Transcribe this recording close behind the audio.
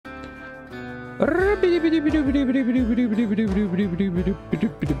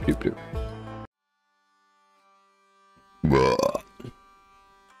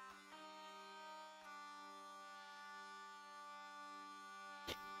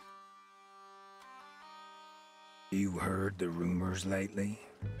You heard the rumors lately?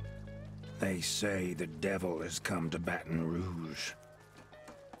 They say the devil has come to Baton Rouge.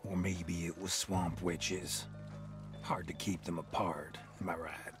 Or maybe it was swamp witches. Hard to keep them apart, am I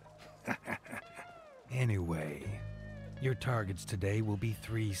right? Anyway, your targets today will be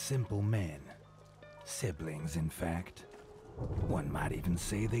 3 simple men. Siblings, in fact. One might even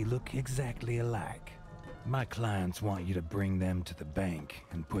say they look exactly alike. My clients want you to bring them to the bank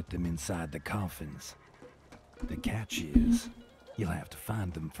and put them inside the coffins. The catch is, you'll have to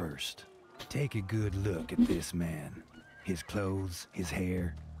find them first. Take a good look at this man. His clothes, his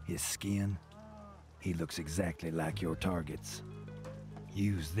hair, his skin. He looks exactly like your targets.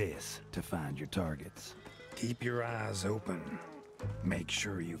 Use this to find your targets. Keep your eyes open. Make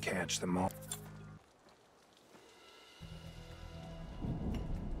sure you catch them all.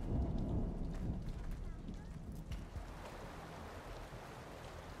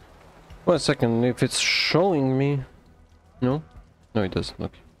 Wait a second, if it's showing me... No? No, it doesn't.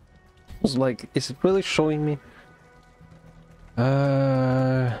 Okay. I was like, is it really showing me?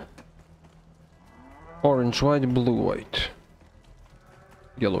 Orange, white, blue, white.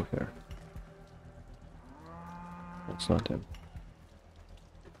 Yellow hair. That's not him.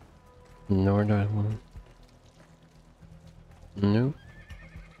 Nor that one. No.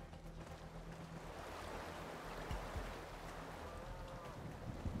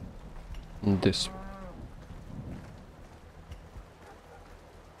 This one.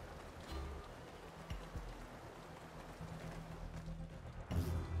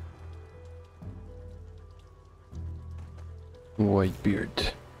 White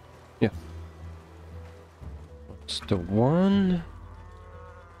beard. Yeah. That's the one.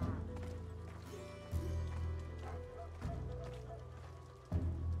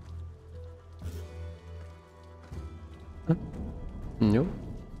 Huh? No.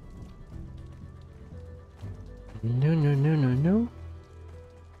 No, no, no, no, no.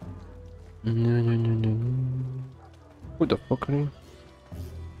 No, no, no, no, no. Who the fuck are you?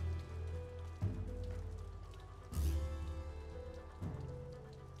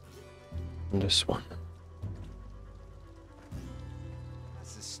 This one.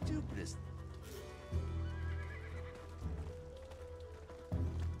 That's the stupidest.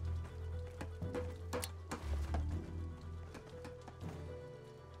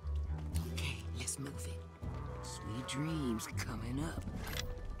 Okay, let's move it. Sweet dreams coming up.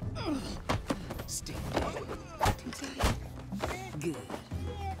 Stay down. Too tight. Good.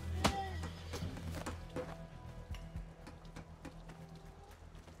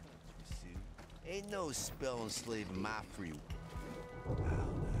 Ain't no spell enslaving my free will.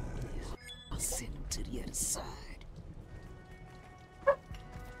 I'll send him to the other side.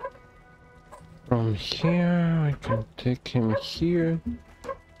 From here, I can take him here.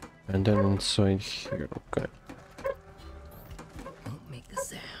 And then inside here, okay. Don't make a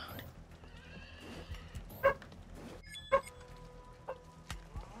sound.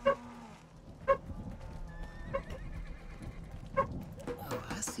 Oh,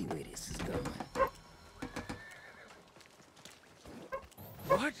 I see where this is going.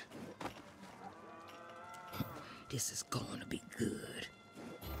 What? This is going to be good.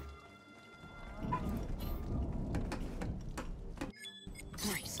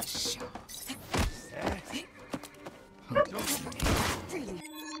 Razor sharp.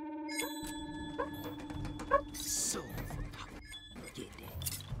 So, get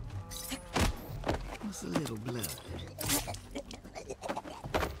that. What's a little blood?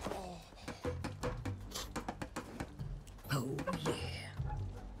 Oh, yeah.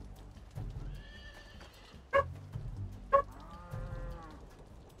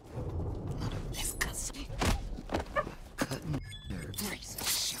 Let's cut some. Cutting nerve. Razor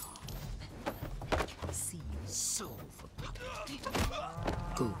sharp. See you soul for Papa.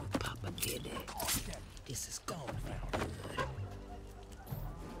 Go with Papa, get it. This is gonna be good.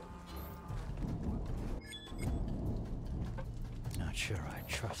 Not sure I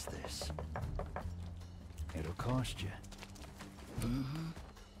trust this. It'll cost you. Mm-hmm.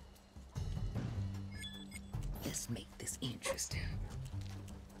 Let's make this interesting.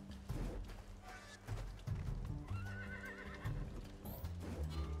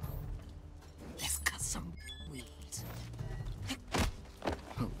 Let's cut some weeds.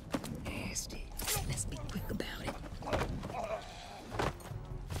 Oh, nasty. Let's be quick about it.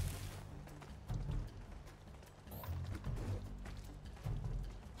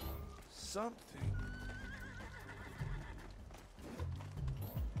 something.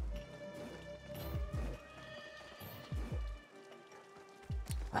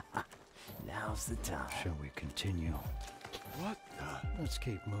 Now's the time. Shall we continue? What the? Let's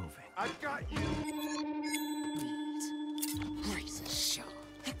keep moving. I got you! Razor sharp.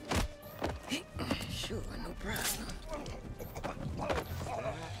 Sure, no problem.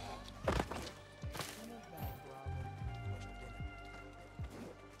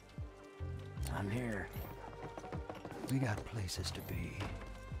 I'm here. We got places to be.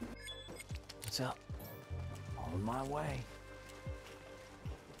 What's up? On my way.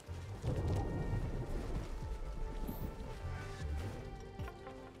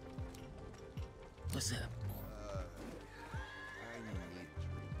 What's up? I need a drink.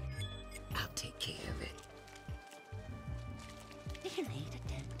 I'll take care of it. Do you need a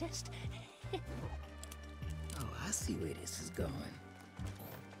dentist? Oh, I see where this is going.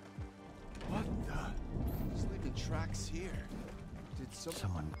 What the? He's leaving tracks here. Did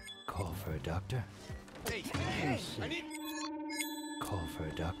Someone call for a doctor? Hey, hey! I need... Call for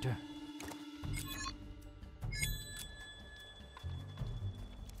a doctor?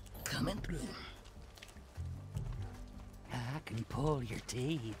 Coming through. I can pull your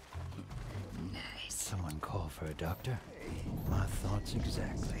teeth. Nice. Someone call for a doctor? My thoughts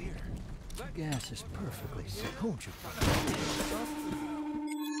exactly. Gas is perfectly safe. Hold you.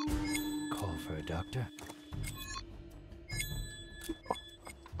 Call for a doctor?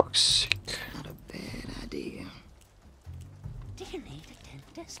 Fuck's sake. Not a bad idea. Do you need a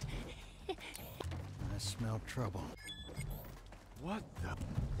dentist? I smell trouble. What the?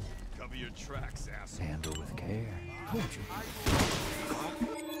 Cover your tracks, asshole. Handle with care. Hold you.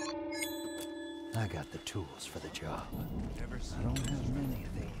 I got the tools for the job. Never I seen don't have many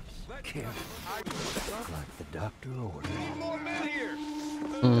of these. Careful. Like the doctor ordered. more men here!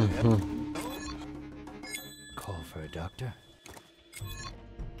 Call for a doctor?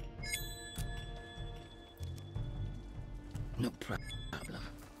 No problem.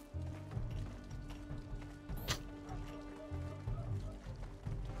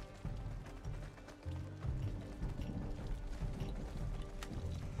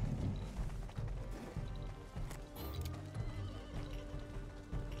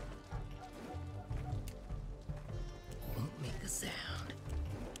 Won't make a sound.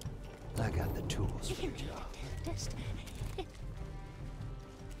 I got the tools for the job. Dentist?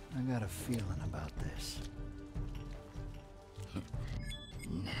 I got a feeling about this.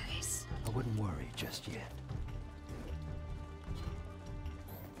 Nice. I wouldn't worry just yet.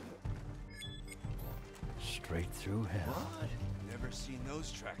 Straight through hell. What? Never seen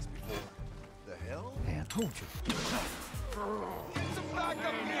those tracks before. The hell? And hold you. Back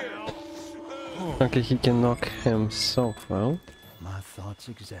up here! Okay, he can knock himself out. My thoughts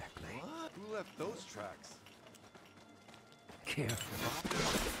exactly. What? Who left those tracks? Careful.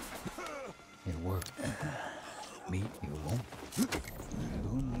 It worked. Meat you won't.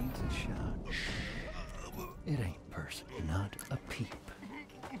 Who needs a shot? It ain't person, not a peep.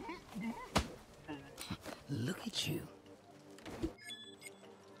 Look at you.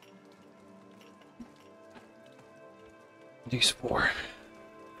 These four.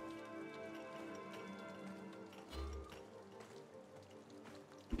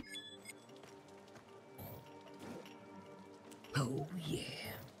 Oh, yeah.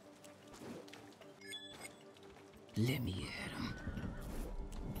 Let me at him.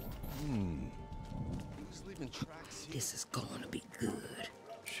 Who's leaving tracks here? This is going to be good.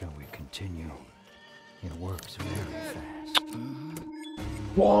 Shall we continue? It works very fast.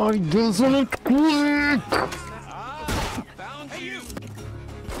 Why doesn't it click? Found you!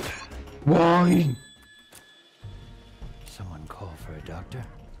 Why? Someone call for a doctor?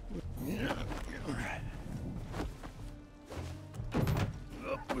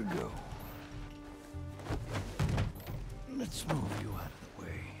 Up we go. Let's move you out of the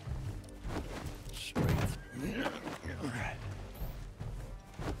way. Straight.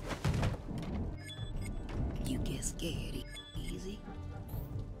 You get scared easy.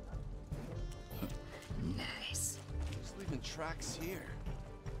 Nice. Who's leaving tracks here?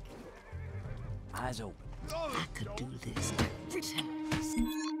 Eyes open. I could do this every time.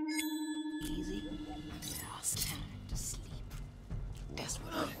 Easy. Now it's time to sleep. That's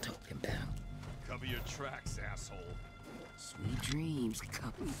what I'm talking about. Cover your tracks, asshole. Sweet dreams,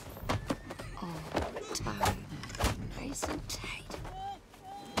 couple. Oh, tight. Nice and tight.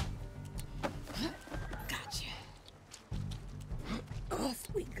 Gotcha. Off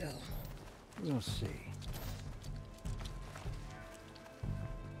we go. We'll see.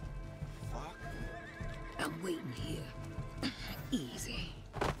 Fuck. I'm waiting here. Easy.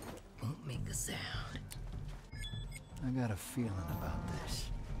 Won't I got a feeling about this.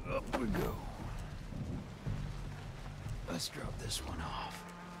 Up we go. Let's drop this one off.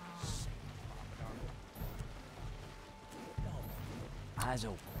 Eyes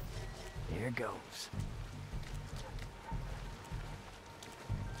open. Here goes.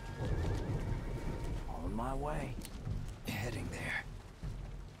 On my way. Heading there.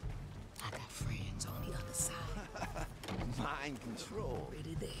 I got friends on the other side. Mind control.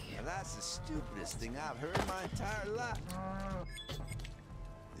 Already there. Now that's the stupidest thing I've heard in my entire life.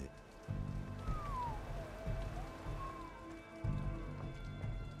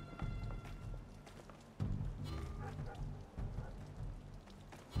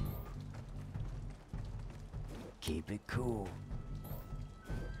 Keep it cool.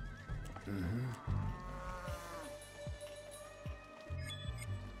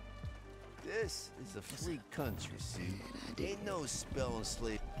 This is a free country, Sue. Ain't no spelling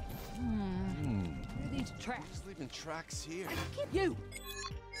slave. Where are these tracks? Just leaving tracks here. You!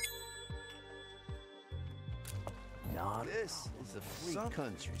 Not This is a free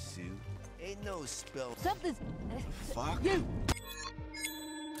country, Sue. Ain't no spell. Something's... Fuck. You!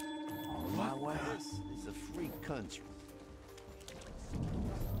 on my way. This is a free country.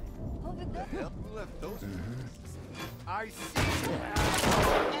 Over there. Hell, who left those? I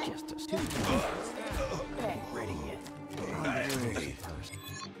Just a stupid. Ain't ready yet.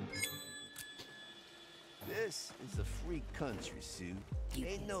 This is a free country, Sue.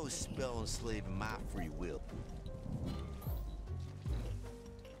 Ain't no spell enslaving my free will.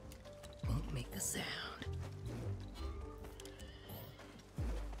 Won't make a sound.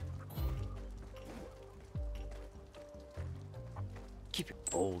 Keep your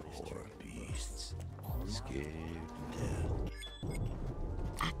old Poor whore. beasts. Scared to death.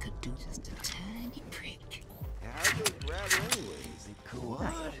 I could do just a tiny prick. How'd they grab her anyways? Be cool. What?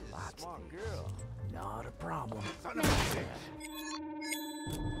 I got She's a lots smart of these. girl. Not a problem. Son of a bitch.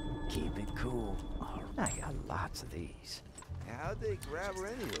 Keep it cool. I got lots of these. How'd they grab her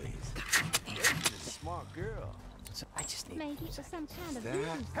anyways? She's a smart girl. So I just need Maybe it was some kind of That?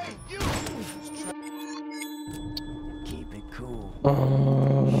 voodoo. Hey, you! keep it cool.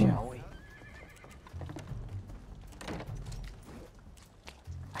 Uh, Shall we?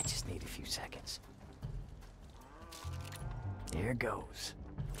 I just need a few seconds. Here goes.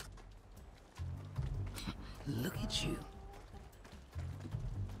 Look at you.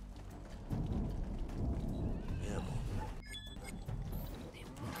 They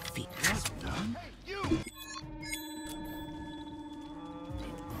won't fit this one.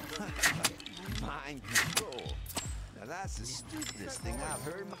 Mind control. Now that's the stupidest thing I've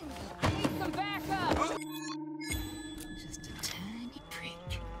heard. Just a tiny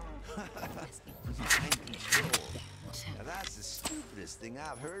prick. Mind control. Now that's the stupidest thing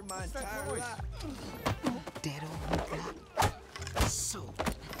I've heard my entire life. That all you got? So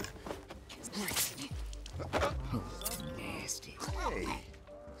oh, nasty. Hey,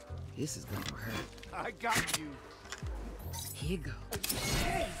 This is gonna hurt. I got you. Here you go.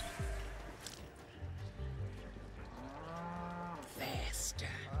 Faster.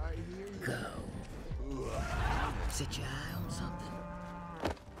 Go. Set your eye on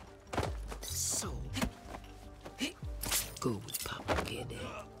something. So. Go with Papa Kitty.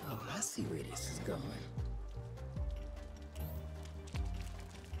 Oh, I see where this is going.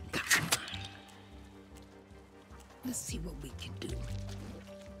 Got one. Let's see what we can do.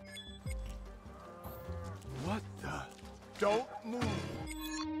 What the? Don't move.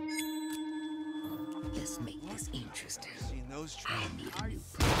 Let's make this interesting. Seen those I tracks? need a new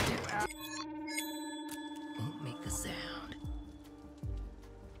project. Won't make a sound.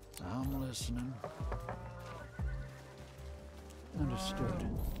 I'm listening. Understood.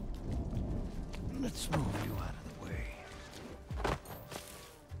 Let's move you out of the way.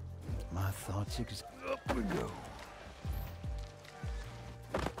 My thoughts up we go.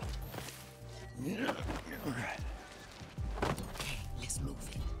 Yeah. All right. Okay, let's move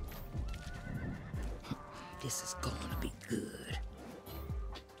it. This is going to be good.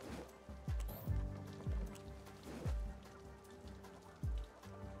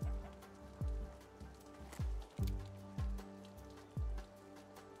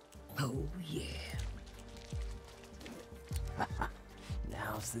 Oh, yeah.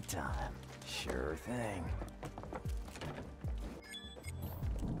 Now's the time. Sure thing.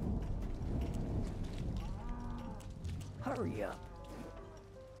 Hurry up.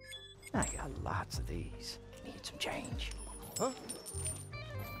 I got lots of these. Need some change. Huh?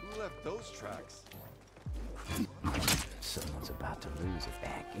 Who left those tracks? Someone's about to lose it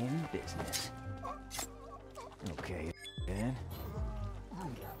back in business. Okay, then.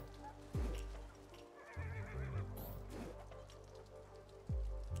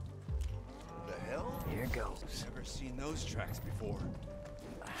 goes. Never seen those tracks before.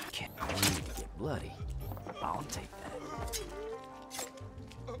 Can't need to get bloody. I'll take that.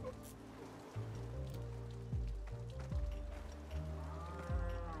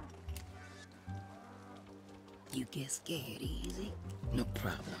 You get scared easy? No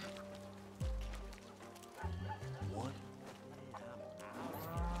problem. One.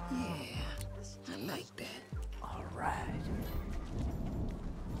 Yeah, I like that. All right.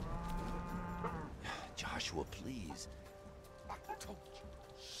 Joshua, please. I told you.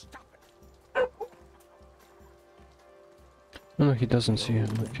 Stop it. No, he doesn't see him.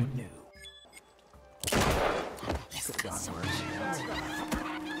 Okay. Let's cut some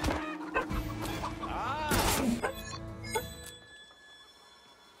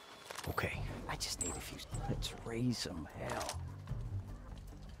Okay, I just need a few. Let's raise some hell.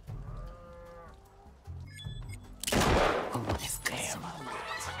 Oh, let's cut some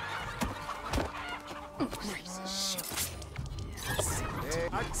weeds. Raise a show.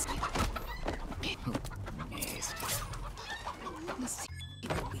 Nasty. Let's see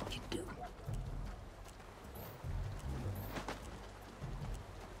what we can do.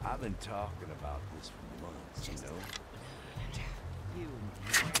 I've been talking about this for months, you know? You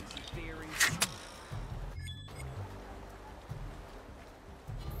very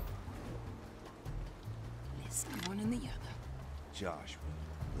Let's one and the other. Joshua,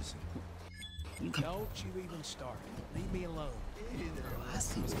 listen. You can. Don't you even start. Leave me alone. Oh, I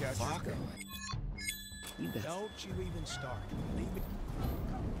see where this is going. You got. Don't you even start. Leave me.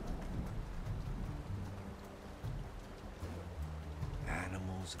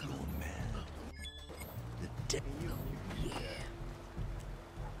 Animals go mad. The devil. Yeah.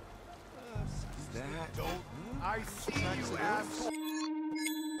 That Don't. I see you, asshole.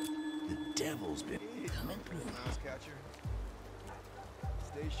 the devil's been. Coming through.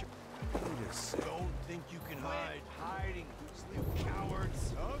 Stay sure. Wait a second. Don't think you can hide. Hiding, you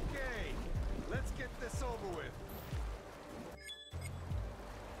cowards. Okay, let's get this over with.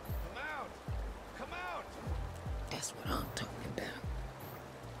 Come out! Come out! That's what I'm talking about.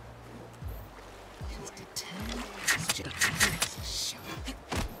 Just a time. Just a show.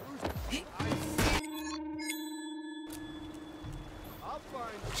 I'll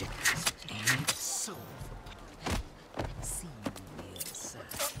find you. Just and soul for see you on the other side.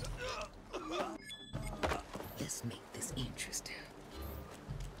 Let's make this interesting.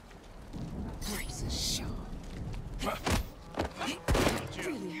 Brace a show.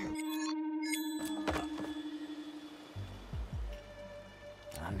 Really hurt.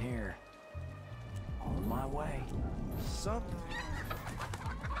 I'm here. On my way. Something.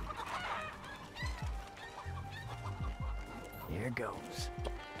 Here goes.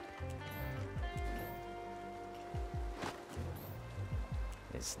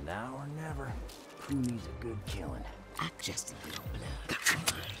 It's now or never. Who needs a good killing? I just a little blood.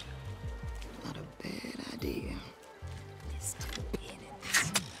 Not a bad idea. Let's do it and that's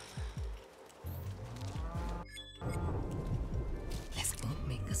enough. Let's go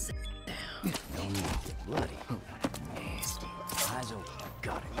make a sit down. No need to get bloody. Nasty. Eyes open.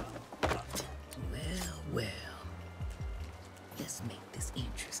 Got it. Well, well. Let's make this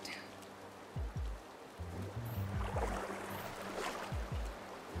interesting.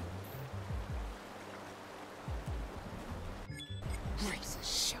 Raise a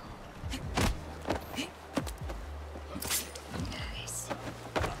show. Nice.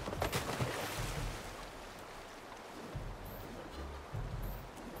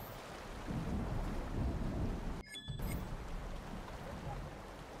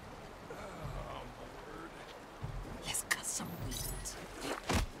 Let's cut some weeds.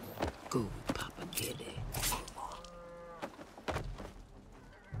 Go, Papa, get it.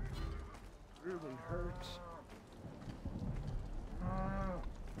 Really hurts.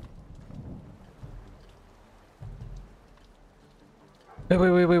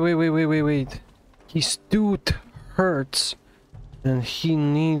 Wait. His tooth hurts and he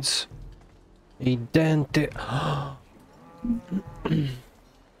needs a dentist.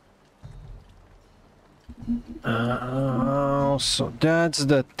 Oh, so that's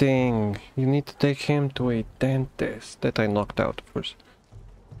the thing. You need to take him to a dentist. That I knocked out first.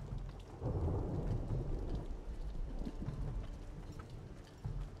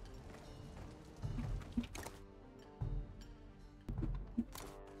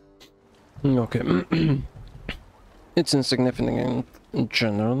 Okay. It's insignificant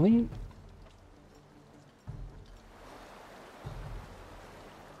generally.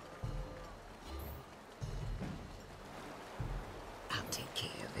 I'll take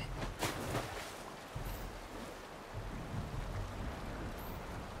care of it.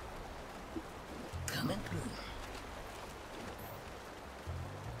 Coming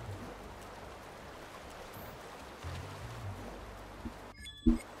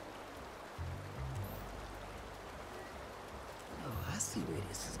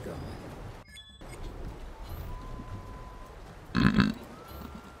this is going. Now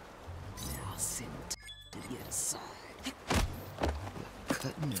I'll send it to the other side.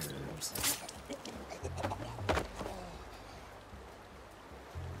 Cut nerves.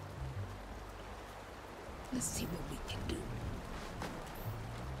 Let's see what we can do.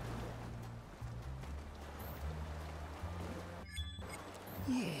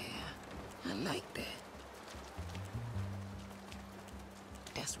 Yeah, I like that.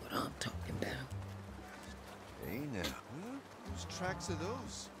 That's what I'm talking about. Hey now. Huh? Whose tracks are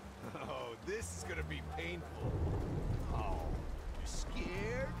those? Oh, this is gonna be painful. Oh, you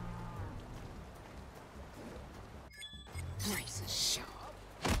scared? Brace is sharp.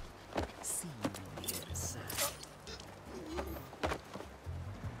 See you on the other side.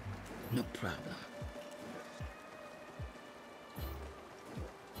 No problem.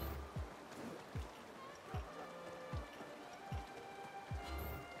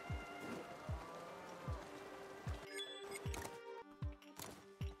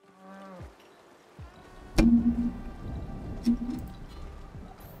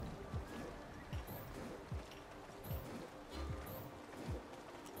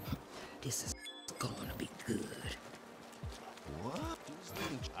 This is gonna be good. What? Who's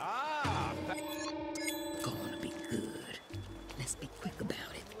leaving? Ah! Gonna be good. Let's be quick about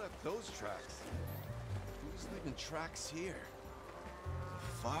it. Who left those tracks? Who's leaving tracks here?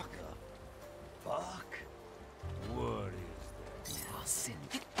 Fuck. Fuck. What is Now I'll send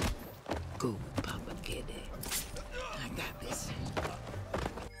it. Go, Papa, get it. I got this.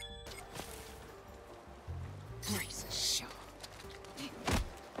 Brace is sharp.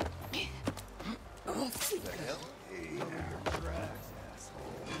 Oh, What the hell? Hey, that? Tracks,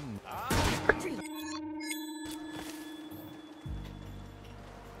 asshole.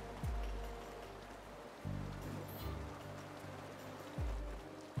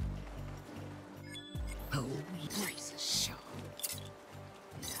 oh, brace is sharp.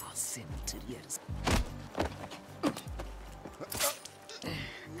 Now I'll send it to the other side.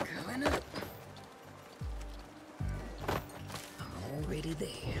 Coming up. I'm already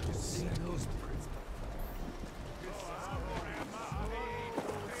there. See those prints?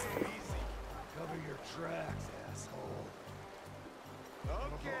 Cover your tracks, asshole.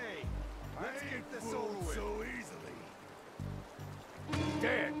 Okay, let's get this over with. So easily.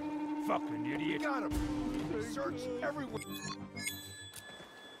 Dead! Fucking idiot! Got him. Search everywhere.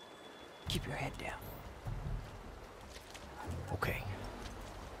 Keep your head down. Okay.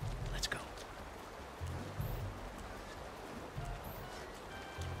 Let's go.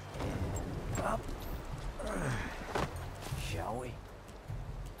 Up. Shall we?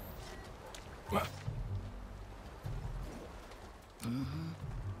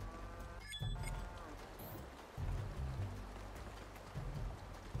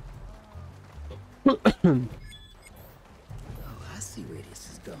 Oh, I see where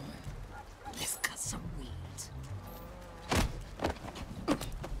this is going. Let's cut some weeds.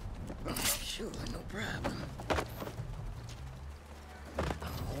 Sure, no problem.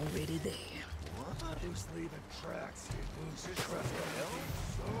 I'm already there. What? Who's leaving tracks here? Who's this tracks gonna be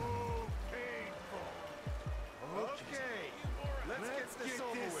so painful? Okay, let's get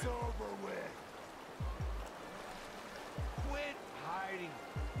this over with. Quit hiding,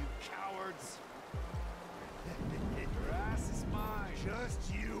 you cowards. Your ass is mine. Just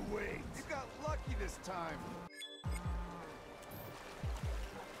you wait. You got lucky this time.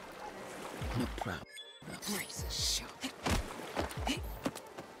 No problem. The brace is sharp.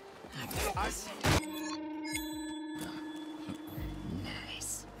 I see.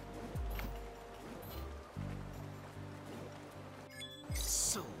 Nice.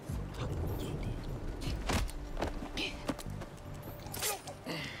 So get it.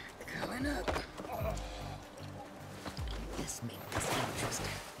 Coming up. Let's make this interesting.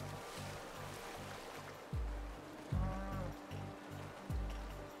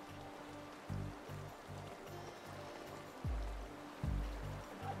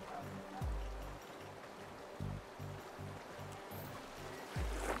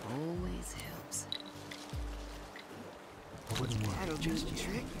 Always helps. Wouldn't work That'll do just the yet.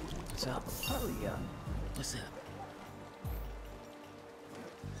 trick. What's up? Hurry up. What's up?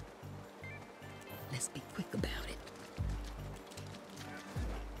 Let's be quick about it.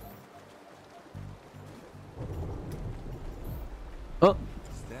 Oh,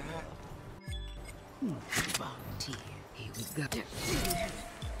 Is that? Volunteer. Here we go.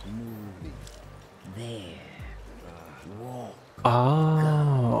 Move. There. Walk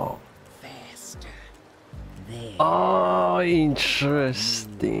oh, faster. There. oh,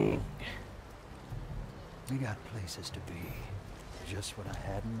 interesting. We got places to be. just what I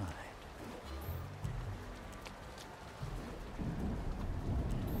had in mind.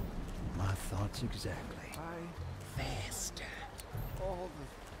 My thoughts exactly. Faster. All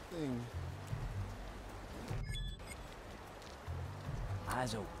the thing.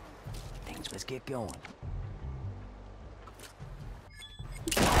 Eyes open. Things let's get going.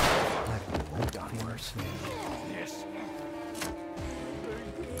 Like we won't feel worse. Yes.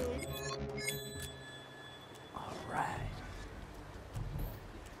 All right.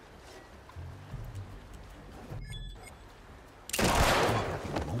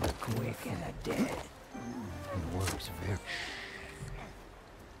 Quick and a dead. It works very.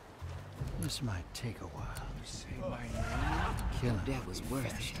 This might take a while. You say my name? Killing That was worth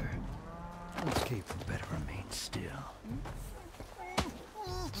it. Let's keep him better remain still.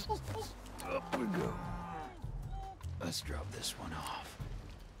 Up we go. Let's drop this one off.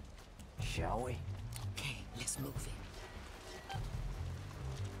 Shall we? Okay, let's move it.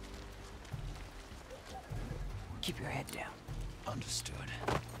 Keep your head down. Understood.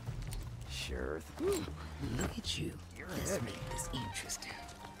 Sure. Look at you. Let's make this interesting.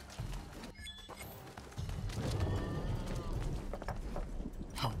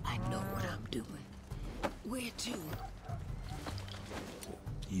 Oh, I know what I'm doing. Where to?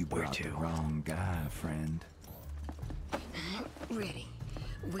 You brought the wrong guy, friend. Ready.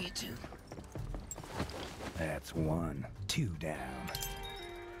 Where to? That's 1, 2 down.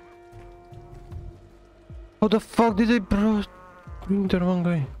 How the fuck did they bring the wrong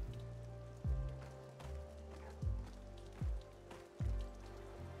guy?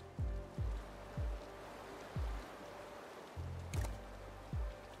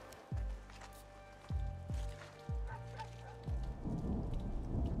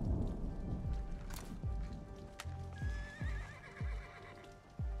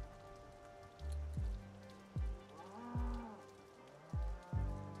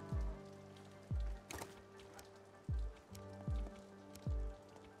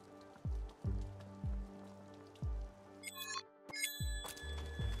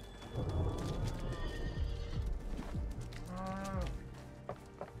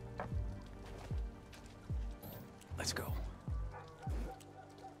 Let's go.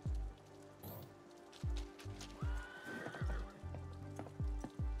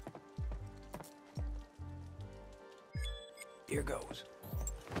 Here goes.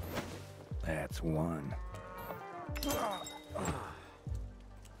 That's 1.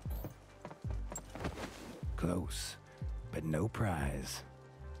 Close, but no prize.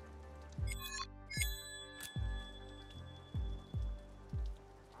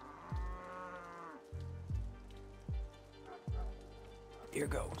 Here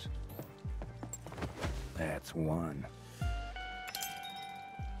goes. That's 1.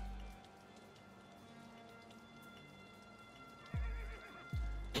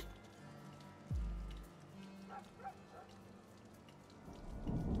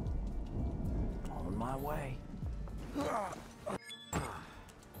 On my way.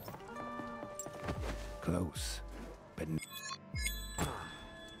 Close, but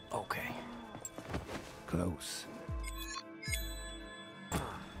Okay. close.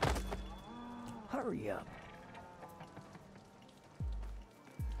 Hurry up.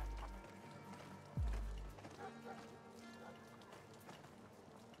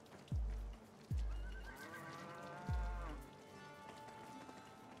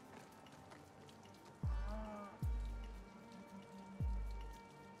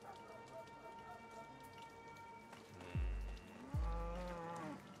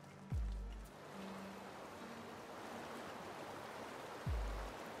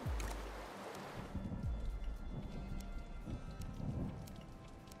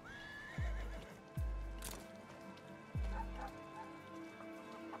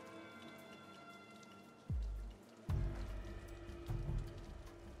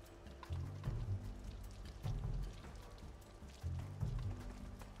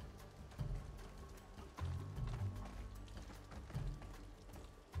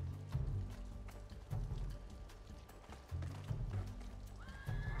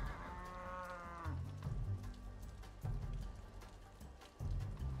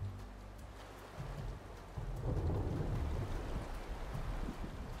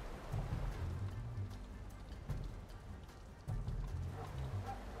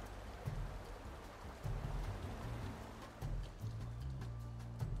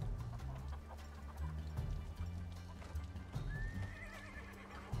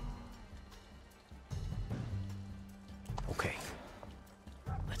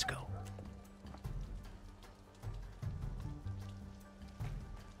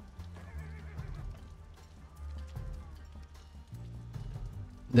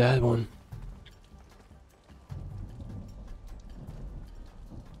 That one.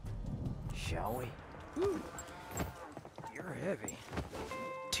 Shall we? You're heavy.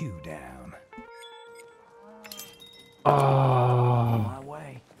 2 down. Ah. My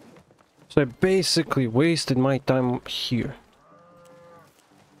way. So I basically wasted my time here.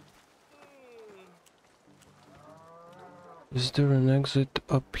 Is there an exit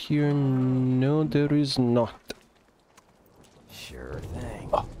up here? No, there is not. Sure thing.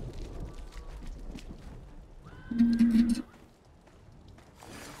 Oh.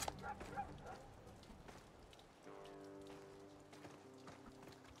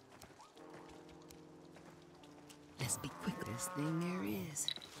 Let's be quick. This thing there is.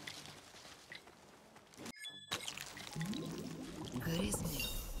 Good as new.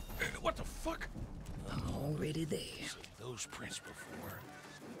 What the fuck? I'm already there. Seen those prints before.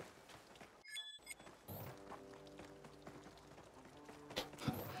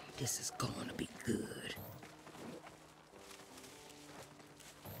 This is going to be good.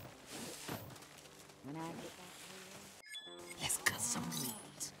 Let's cut some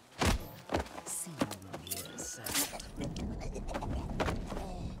weeds. See you on the other side.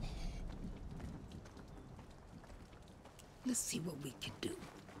 Let's see what we can do.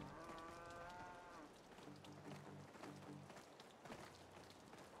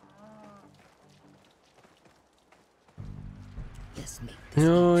 Let's make this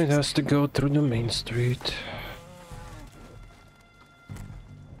No, it interesting. has to go through the main street.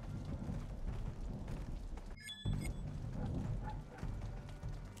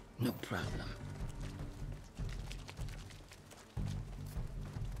 No problem.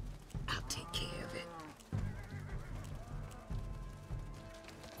 I'll take care of it.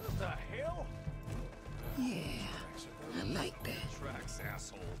 What the hell? Yeah, I like that. Tracks,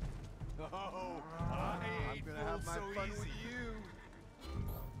 asshole. Oh, I ain't gonna have my so fun easy. With you.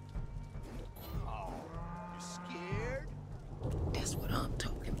 Oh, you scared? That's what I'm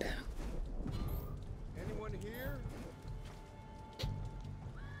talking about. Anyone here?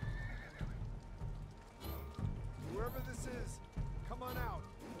 Whoever this is, come on out.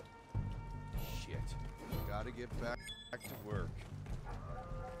 Shit. Gotta get back to work.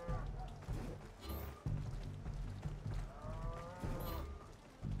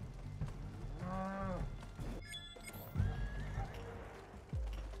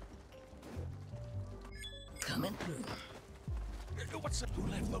 Coming through. What's up?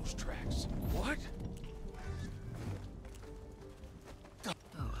 Who left those tracks? What?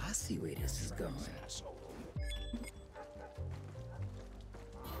 Oh, I see where this is going. Asshole.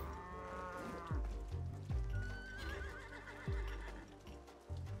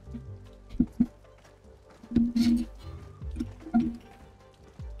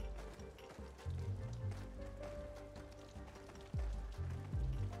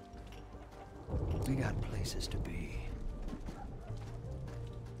 We got places to be.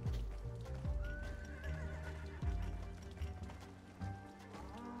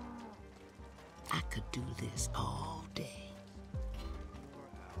 I could do this all day.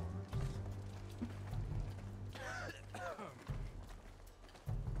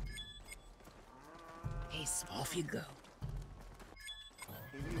 Hey, so off you go.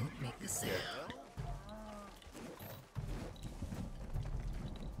 Don't make a sound.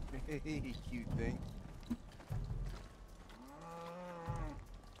 Hey, cute thing.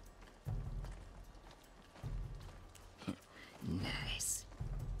 Nice.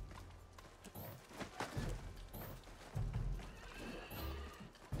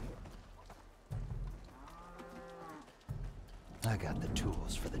 I got the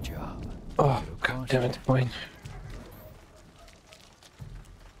tools for the job. Oh, god damn it, Wayne.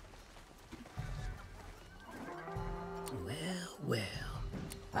 Well, well.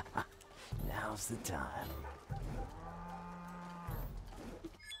 Now's the time.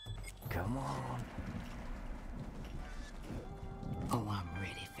 Come on. Oh, I'm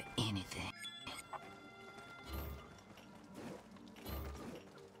ready for anything.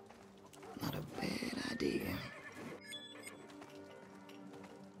 Not a bad idea.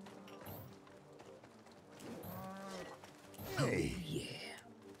 Hey. Oh, yeah.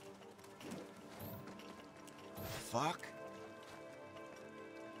 Fuck.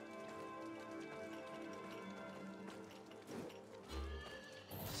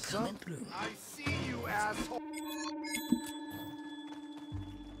 Coming through. I see you, asshole.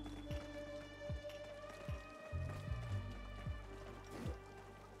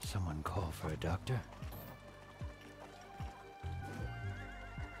 Someone call for a doctor?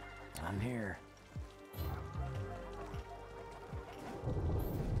 I'm here.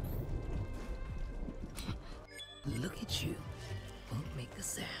 Look at you. Won't make a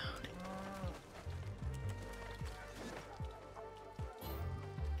sound.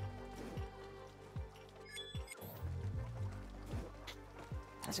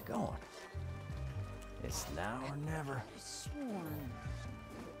 How's it going? It's now or never.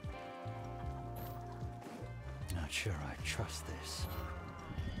 Not sure I trust this.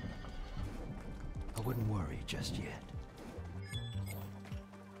 I wouldn't worry just yet.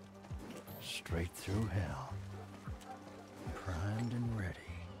 Straight through hell. Primed and ready.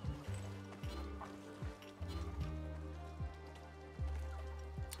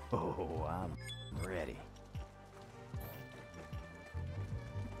 Oh, I'm ready.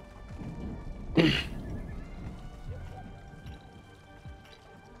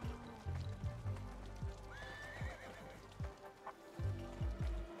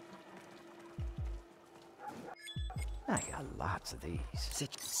 I got lots of these.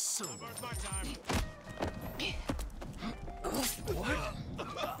 Sit so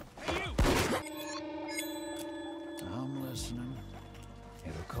I'm listening.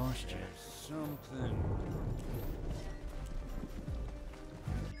 It'll cost you. Something.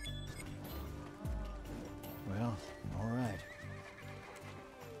 Well, all right.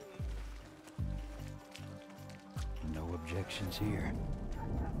 No objections here.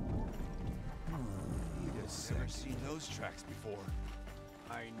 Never seen those tracks before.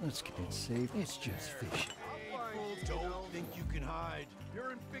 Let's get it safe. It's just fishing. Don't think you can hide.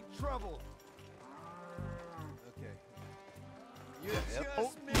 You're in big trouble. Okay. You just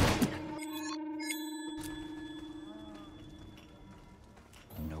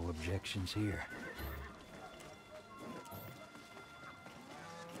No objections here.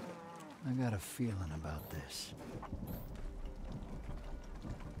 I got a feeling about this.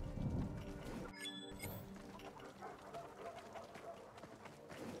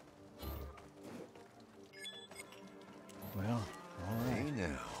 Well, all right. Hey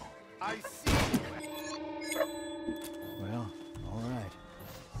now. I see. Well, all right.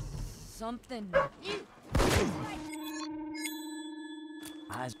 something.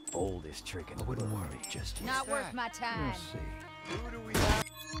 Eyes oldest trick. I wouldn't worry just yet. Not worth my time. We'll see. Who do we have?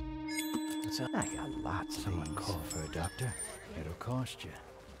 I got lots of Someone call for a doctor. It'll cost you.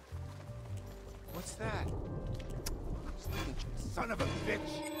 What's that? Son of a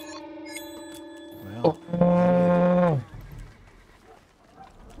bitch. Well,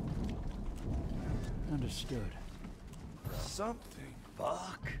 understood. Something.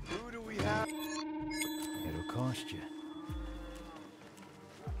 Fuck. Who do we have? It'll cost you.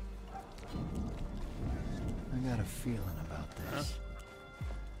 I got a feeling about this.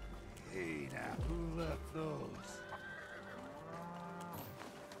 Hey now, who left those?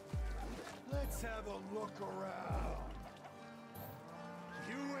 Let's have a look around.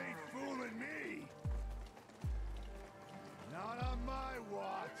 You ain't fooling me. Not on my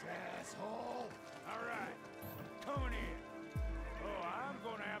watch, asshole. All right, coming in. Oh, I'm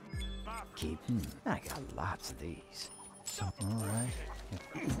gonna have my Keep. I got lots of these. So, all right.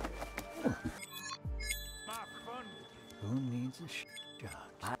 my fun with you. Who needs a shot?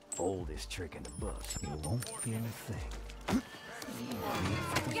 Oldest trick in the book. You won't feel a thing.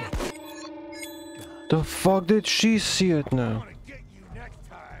 The fuck did she see it I'm now? gonna get you next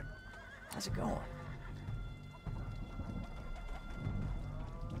time. How's it going?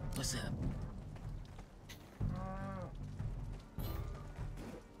 What's up?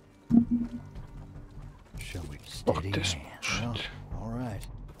 Shall we Fuck steady this hand? shit. Well, all right.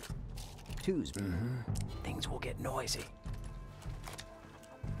 Two's things will get noisy.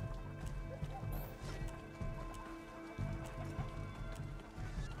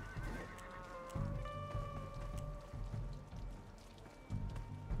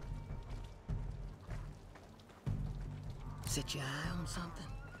 Set your eye on something?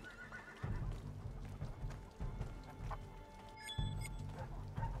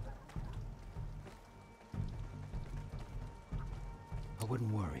 I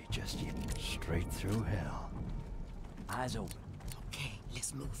wouldn't worry just yet. Straight through hell. Eyes open. Okay,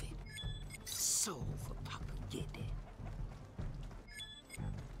 let's move it. Soul for Papa, get it.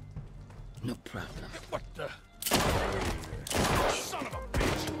 No problem. What the? Son of a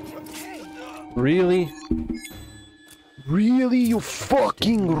bitch. Really? Really, you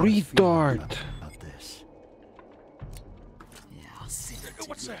fucking retard! About this. Yeah, I'll send it to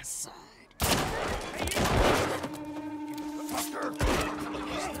What's your that? side. Fucker.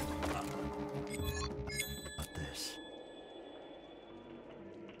 About this.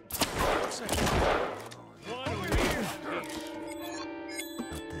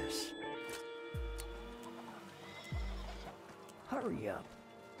 About this. Hurry up.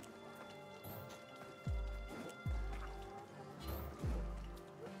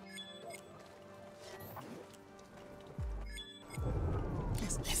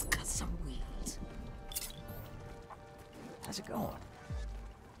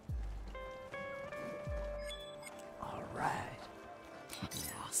 right. Now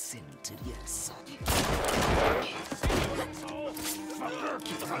I'll send him to the other side.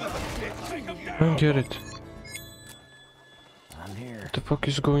 I don't get it. I'm here. What the fuck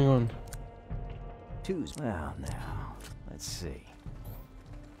is going on? Two's. Well, now, let's see.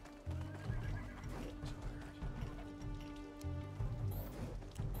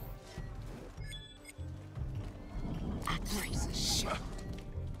 I raise a shot.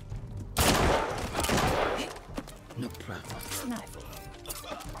 No problem. Sniper.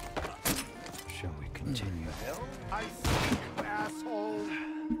 Shall we continue? I see you, asshole.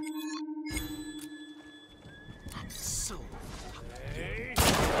 I'm so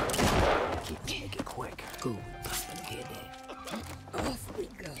Make it quick. go, Papa, get it. Off we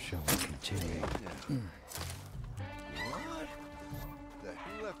go. Shall we continue? What?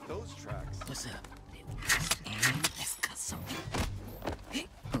 Who left those tracks? What's up? And let's cut something.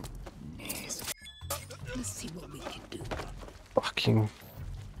 Oh, nasty. Let's see what we can do. Fucking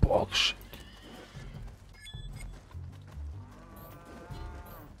bullshit.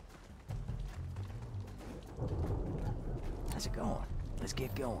 How's it going? Let's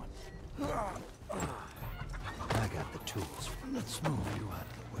get going. I got the tools. Let's move you out of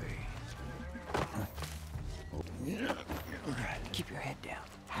the way. All right, keep your head down.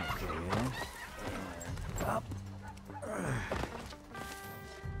 Okay, then. And up.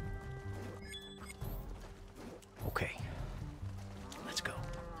 Okay. Let's go.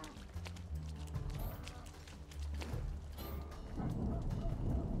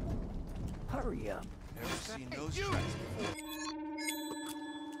 Hurry up. Never seen those tracks before.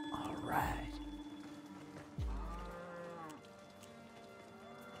 All right.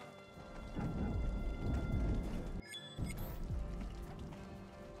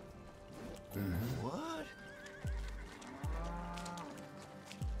 What?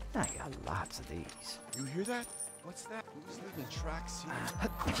 I got lots of these. You hear that? What's that? Who's leaving tracks here?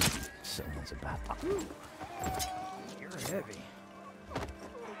 Someone's about to... You're heavy.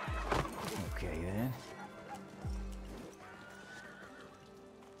 Okay, then.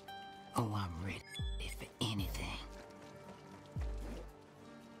 Oh, I'm ready for anything.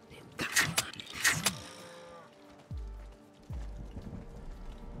 They've got one.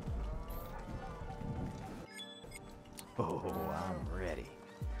 Oh, I'm ready.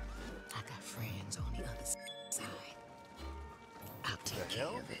 I got friends on the other side. I'll take care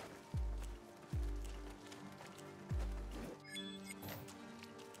of it.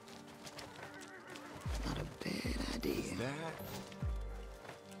 Not a bad idea. That?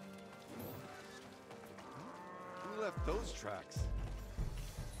 Who left those tracks?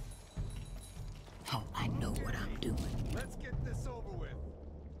 Oh, I know what I'm doing. Let's get this over with.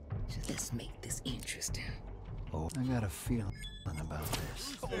 Let's make this interesting. Oh, I got a feeling about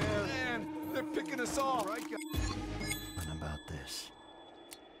this. Oh man, they're picking us off. Right, About this.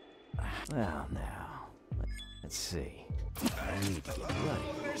 Well, now, let's see. I need to get ready.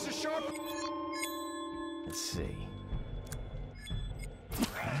 There's a sharp. Let's see.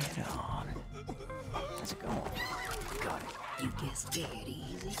 Bring it on. How's it going? Got it. You get scared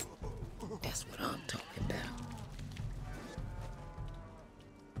easy. That's what I'm talking about.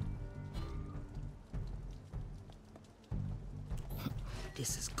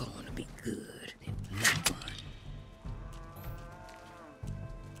 This is going to be good. That one.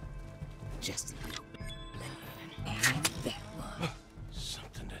 Just a little bit. And that one.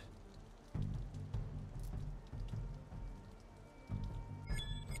 Something to.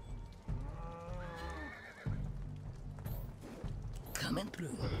 Coming through.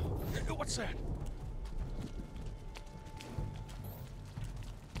 What's that?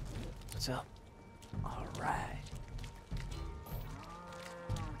 What's up? All right.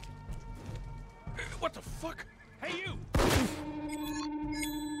 What the fuck? Hey, you!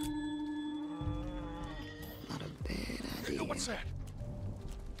 Not a bad idea. What's that?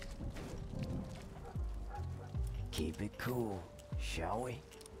 Keep it cool, shall we?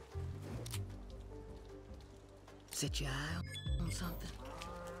 Set your eye on something?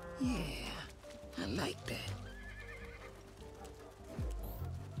 Yeah, I like that.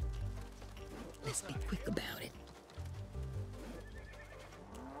 Let's be quick about it.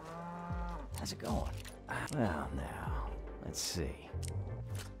 How's it going? Well, now, let's see.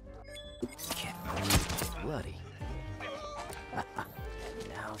 Can't believe it's bloody.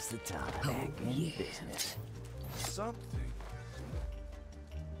 Now's the time. Back in business. Something.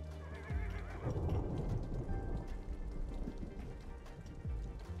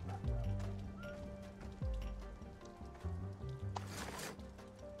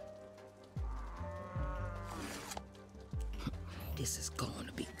 This is going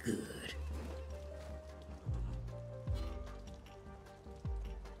to be good.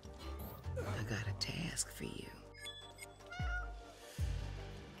 ask for you.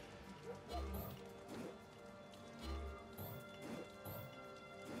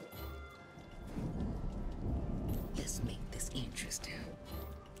 Let's make this interesting.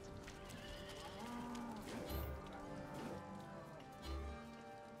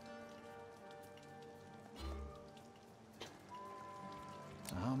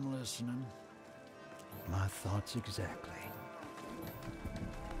 I'm listening. My thoughts exactly.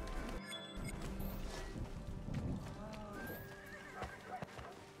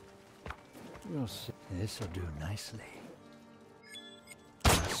 You'll see. This'll do nicely. A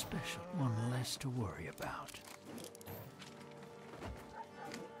special one less to worry about.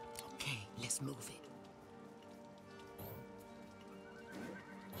 Okay, let's move it.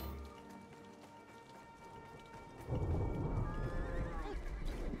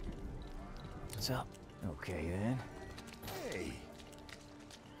 What's up? Okay then. Hey.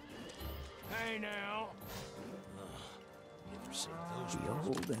 Hey now. Never seen those The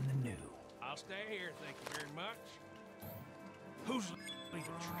old and the new. I'll stay here, thank you very much. Who's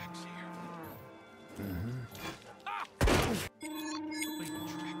leaving tracks here? Ah! Leaving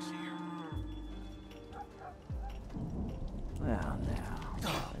tracks here. Well, now,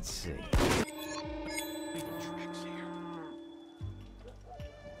 let's see. Leaving tracks here.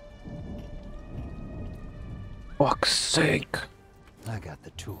 Fuck's sake. I got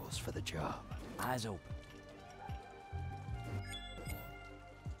the tools for the job. Eyes open.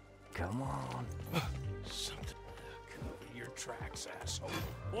 Come on. Something. Cover your tracks, asshole.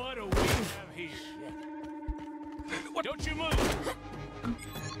 What do we have here? Don't you move!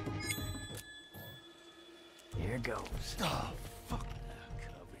 Here goes. Oh, fuck.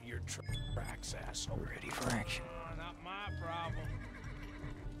 Cover your tracks, asshole. Ready for action. Oh, not my problem.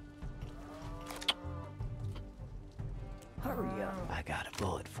 Hurry up. I got a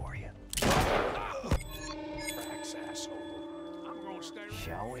bullet for you. Tracks, asshole. I'm gonna stay right.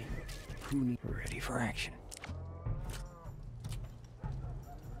 Shall we? Who need ready for action?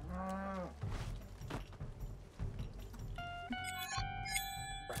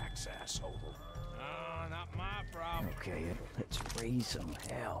 Tracks, asshole. Oh, not my problem. Okay, let's raise some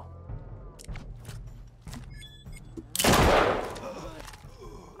hell. I'm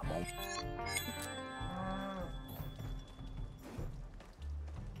on.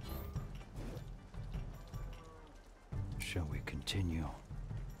 Shall we continue?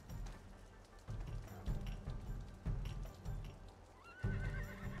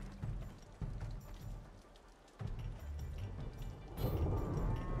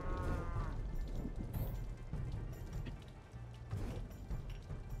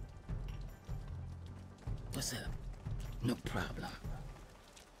 What's up? No problem.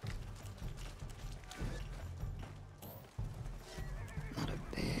 Not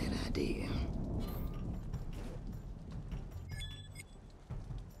a bad idea.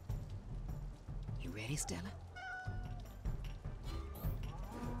 You ready, Stella?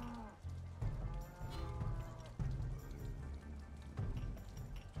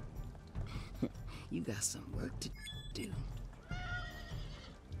 You got some work to do.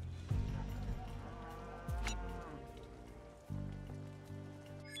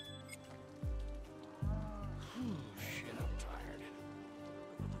 Shit, I'm tired.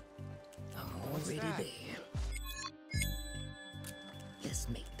 I'm already there. Let's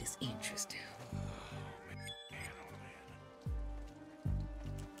make this interesting. Man, oh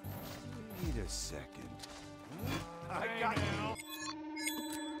man. Wait a second. I got you.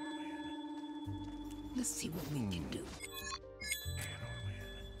 Let's see what we can do.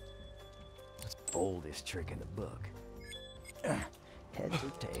 Oldest trick in the book. Heads or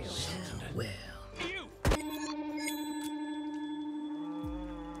tails? Well, You!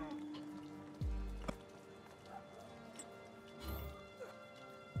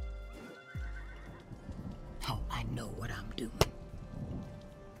 oh, I know what I'm doing.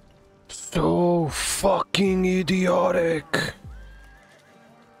 So fucking idiotic.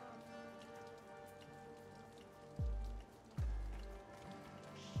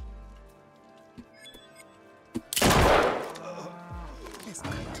 Let's go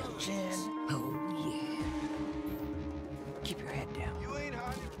to the chin. Oh, yeah. Keep your head down. You ain't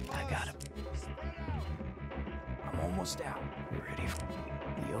hiding from I us. got him. I'm almost out. Ready for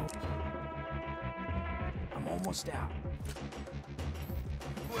yo? I'm almost out.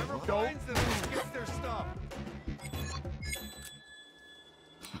 Whoever finds them gets their stuff.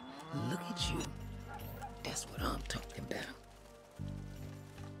 Look at you. That's what I'm talking about.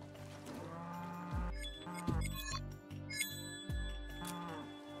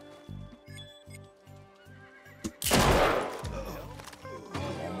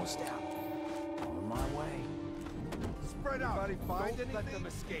 I'm almost out. On my way. Spread out. Don't let them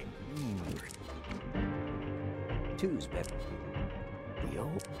escape. Two's better.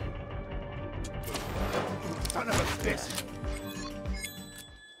 Yo. Son of a bitch.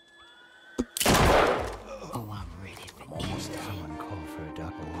 Oh, I'm ready for Almost everyone call for a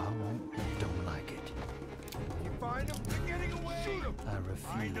duck. Oh, I won't. Don't like it. You find them? They're getting away. Shoot them. I refuse.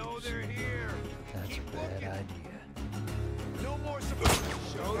 I know they're here. That's a bad idea. No more surprise.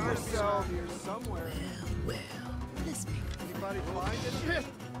 Show yourself here somewhere. well, let's make Anybody find it?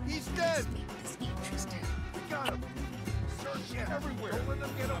 He's dead. this interesting. We got him. Search everywhere. Don't let them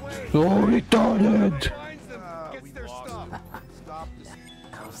get away. Oh, retarded! Whoever finds them gets their stuff. Stop this.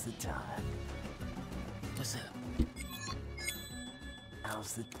 Now's the time. What's up?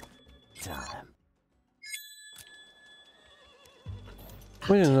 Now's the time.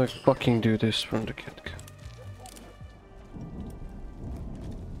 Why didn't I fucking do this from the get-go?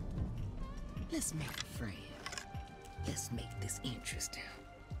 Let's make a friend. Let's make this interesting.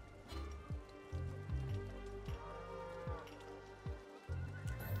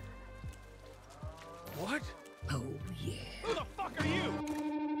 What? Oh, yeah. Who the fuck are you?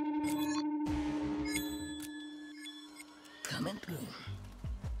 Coming through.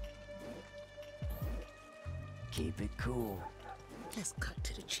 Keep it cool. Let's cut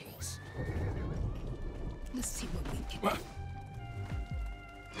to the chase. Let's see what we can do.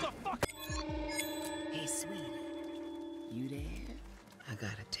 The fuck? Hey, sweetie. You there? I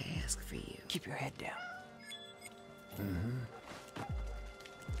got a task for you. Keep your head down.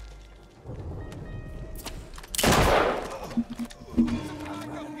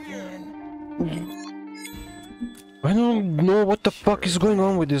 I don't know what the fuck is going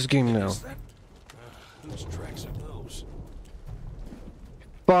on with this game now. Whose tracks are those?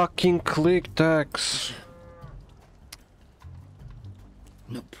 Fucking click tags.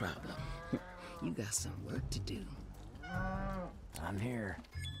 No problem. You got some work to do. I'm here.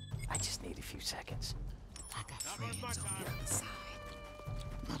 I just need a few seconds. I got friends on the other side.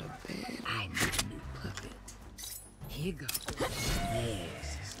 Not a bad. I need a new puppet. Here goes. There.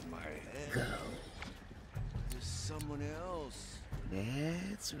 Go. There's someone else.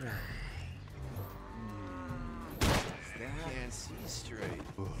 That's right. I can't see straight.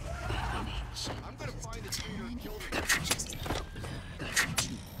 I'm gonna find the shooter and kill him. Just a little blood. Got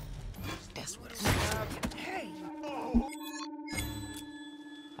you. That's what I'm Hey!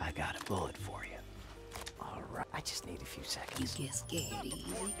 I got a bullet for you. All right. I just need a few You seconds. get scared easy.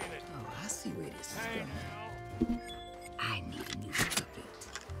 Oh, I see where this is going. I need a new puppet.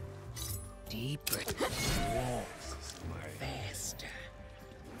 Deeper. Faster.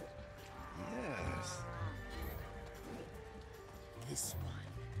 Yes. This one.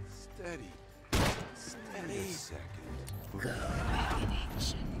 Steady. Steady a second. Go. Back in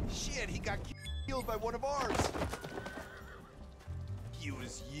action. Shit, he got killed by one of ours. It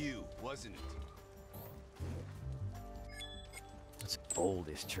was you, wasn't it? It's the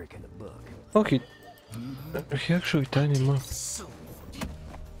oldest trick in the book. Okay. He actually tied him up. So.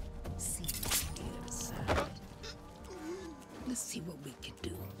 See what's on the other side. Let's see what we can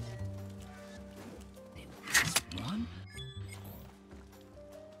do. There was one.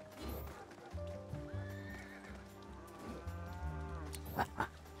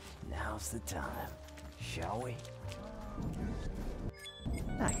 Now's the time. Shall we?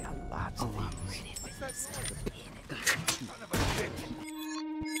 I got lots Oh, of I'm these. ready for this. Take a pen and got you. Son of a bitch!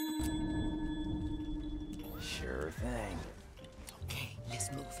 Sure thing. Okay,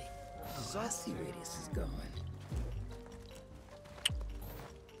 let's move it. Oh, I see where this is going.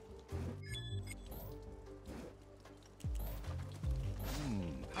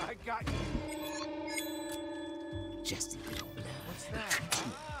 I got you. Just a little blood. What's that?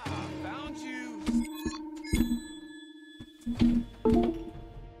 Ah, found you.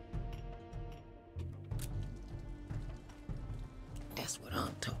 That's what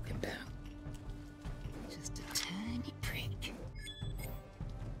I'm talking about. Just a tiny prick.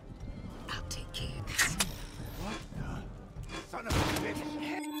 I'll take care of this. What the? Son of a bitch!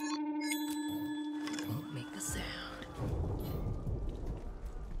 Won't make a sound.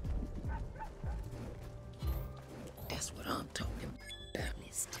 That's what I'm talking about.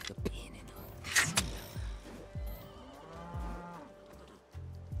 Let's stick a pin in them.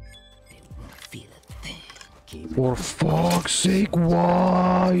 They won't feel a thing. Keep For fuck's sake,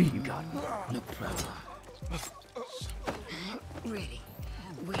 why? You got me. No problem. Ready.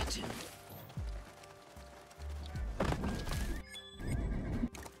 Where to?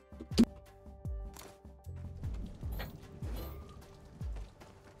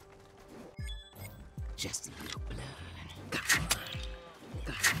 Just a little blood. Got one.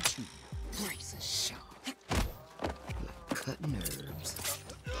 Got two. Razor sharp. Like cutting herbs.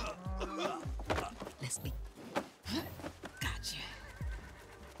 Let's be. Gotcha.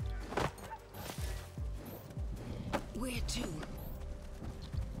 Where to?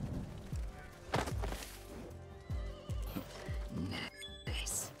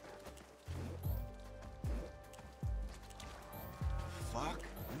 Nice. Fuck? Huh?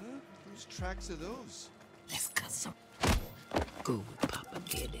 Whose tracks are those? Let's cut some. Go with Papa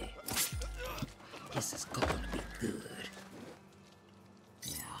Giddy. This is going to be good.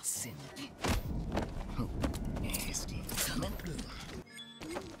 Now I'll send it. Oh, nasty. Coming through.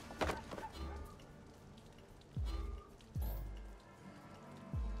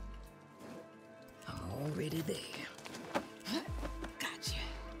 I'm already there. Gotcha.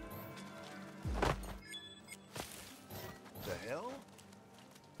 The hell?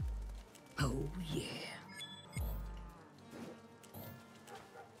 Oh, yeah.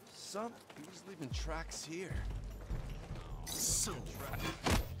 Son, he was leaving tracks here. So,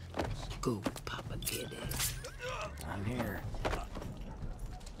 go with Papa Giddy. I'm here.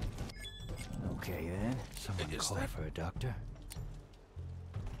 Okay then. Someone call for a doctor.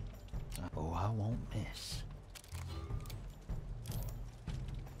 Oh, I won't miss.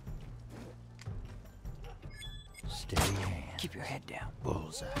 Steady hand. Keep your head down.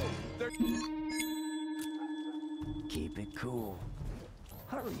 Bullseye. Keep it cool.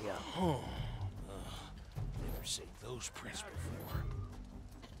 Hurry up. Oh. Never seen those prints before.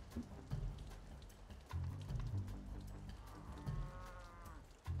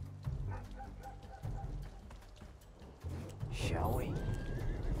 Shall we?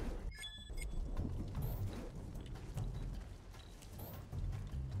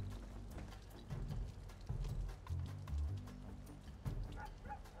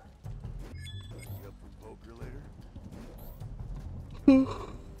 You up for poker later?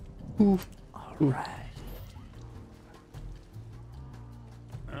 All right.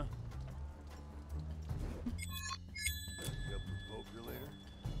 Huh? You up for poker later?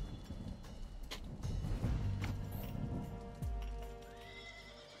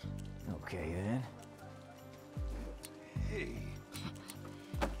 Okay then. Hey.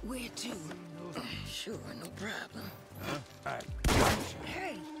 Where to? Sure, no problem.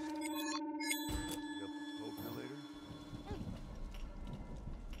 Hey! You up for poker later?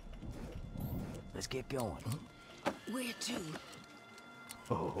 Let's get going. Where to?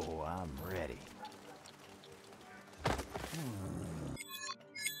 Oh, I'm ready. You up for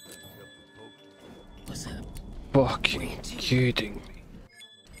poker? What's up? Fucking kidding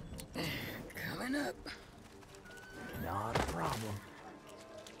me. Coming up. Not a problem.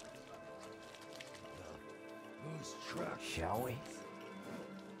 Whose truck? Shall we?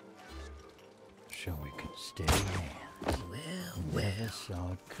 Shall we can steady hands? Well, Never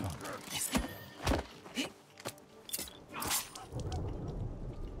saw it coming.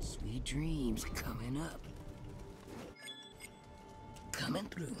 sweet dreams coming up. Coming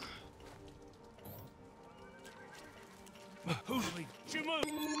through. Who's leaving?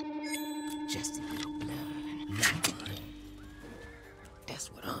 Just a little blood, not blood.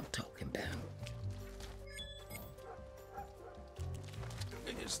 That's what I'm talking about.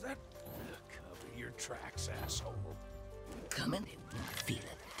 Is that cover your tracks, asshole? Coming, it won't feel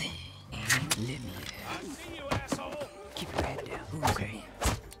a thing. And let me I see you, asshole. Keep your head down. Who's Okay.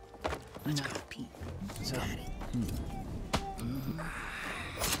 Let's go, Pete. So, Got it.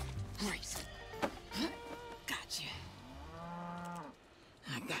 Race. Gotcha.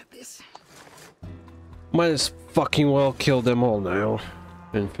 I got this. Might as fucking well kill them all now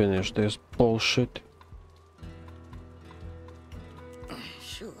and finish this bullshit.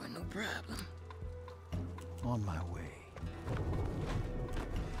 Sure, no problem. on my way.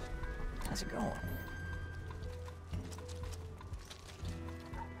 How's it going?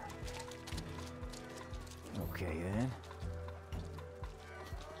 Okay then.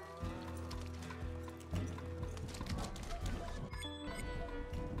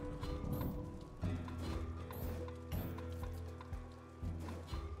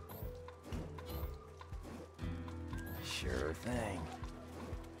 Sure thing.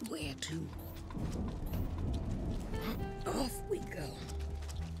 Where to? Off we go.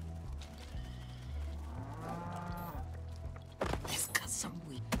 Let's cut some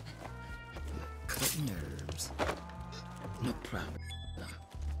wheat. Cut nerves. No problem.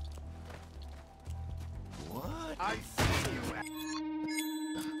 What? I see you.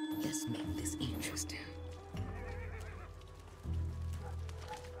 Let's make this interesting.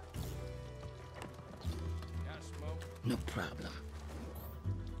 No problem.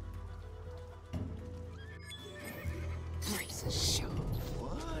 Razor sharp.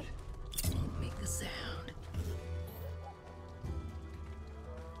 What? Won't make a sound.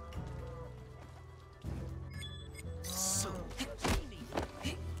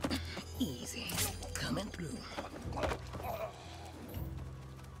 coming through.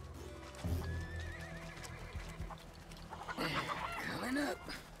 Coming up.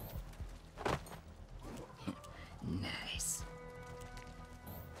 Nice.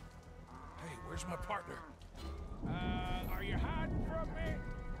 Hey, where's my partner? Are you hiding from me?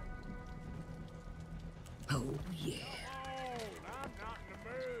 Oh, yeah. Oh, I'm not in the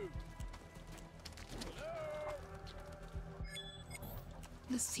mood.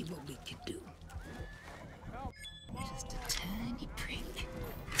 Let's see what we can do. Just a tiny prick.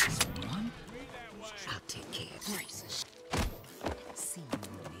 This one, I'll take care of. Braces. See you on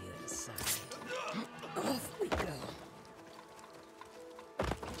the other side. Off we go.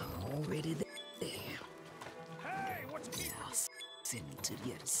 I'm already there. Hey, what's Yeah, I'll send him to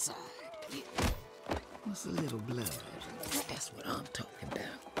the other side. What's a little blood? That's what I'm talking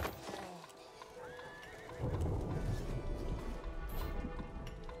about.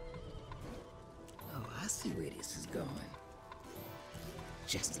 Oh, I see where this is going.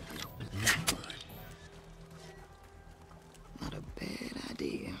 Just a little black one. Not a bad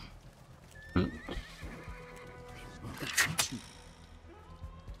idea. Got you.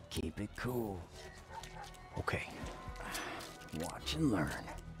 Keep it cool. Okay. Watch and learn.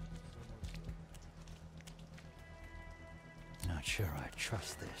 Not sure I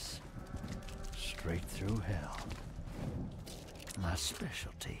trust this. Straight through hell. My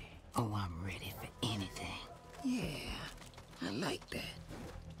specialty. Oh, I'm ready for anything. Yeah, I like that.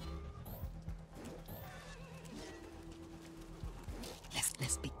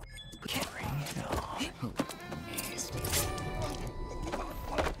 Let's be Bring it on. oh, nasty.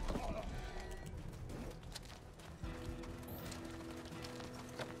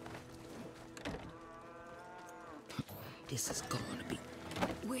 This is going to be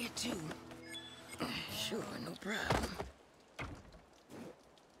where to? Sure, no problem.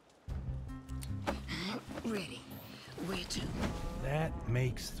 Ready. Where to? That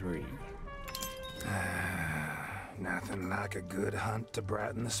makes 3. Nothing like a good hunt to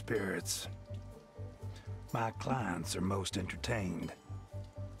brighten the spirits. My clients are most entertained.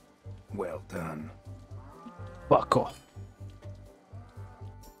 Well done. Fuck off.